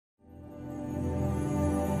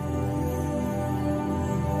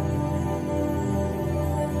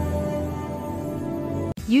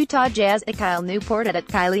Utah Jazz. JazzKyle Newport at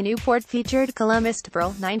JazzKyle Newport featured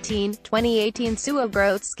ColumnistApril 19, 2018.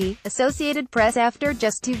 Ogrocki, Associated Press. After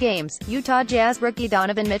just 2 games, Utah Jazz rookie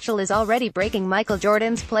Donovan Mitchell is already breaking Michael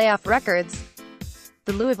Jordan's playoff records.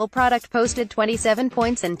 The Louisville product posted 27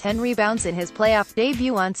 points and 10 rebounds in his playoff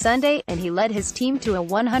debut on Sunday, and he led his team to a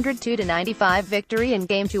 102-95 victory in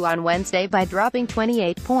Game 2 on Wednesday by dropping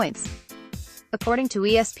 28 points. According to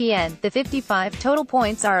ESPN, the 55 total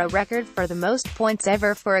points are a record for the most points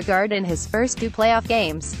ever for a guard in his first 2 playoff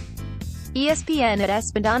games. ESPN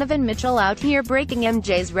at Donovan Mitchell out here breaking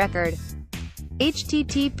MJ's record.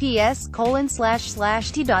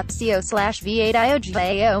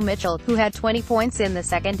 https://t.co/v8iojao. Mitchell, who had 20 points in the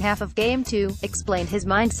second half of Game 2, explained his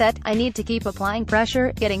mindset. "I need to keep applying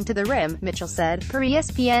pressure, getting to the rim," Mitchell said, per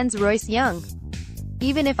ESPN's Royce Young.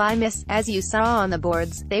 "Even if I miss, as you saw on the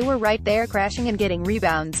boards, they were right there crashing and getting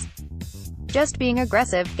rebounds. Just being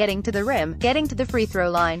aggressive, getting to the rim, getting to the free throw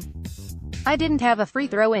line. I didn't have a free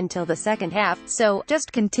throw until the second half, so,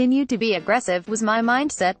 just continue to be aggressive was my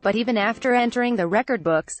mindset." But even after entering the record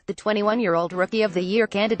books, the 21-year-old Rookie of the Year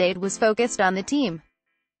candidate was focused on the team.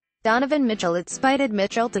 Donovan Mitchell spited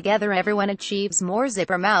Mitchell together. "Everyone achieves more.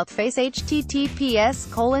 Zipper mouth face.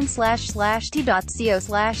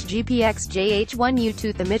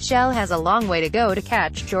 https://t.co/gpxjh1u2. The Mitchell has a long way to go to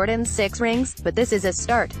catch Jordan's 6 rings, but this is a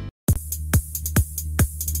start."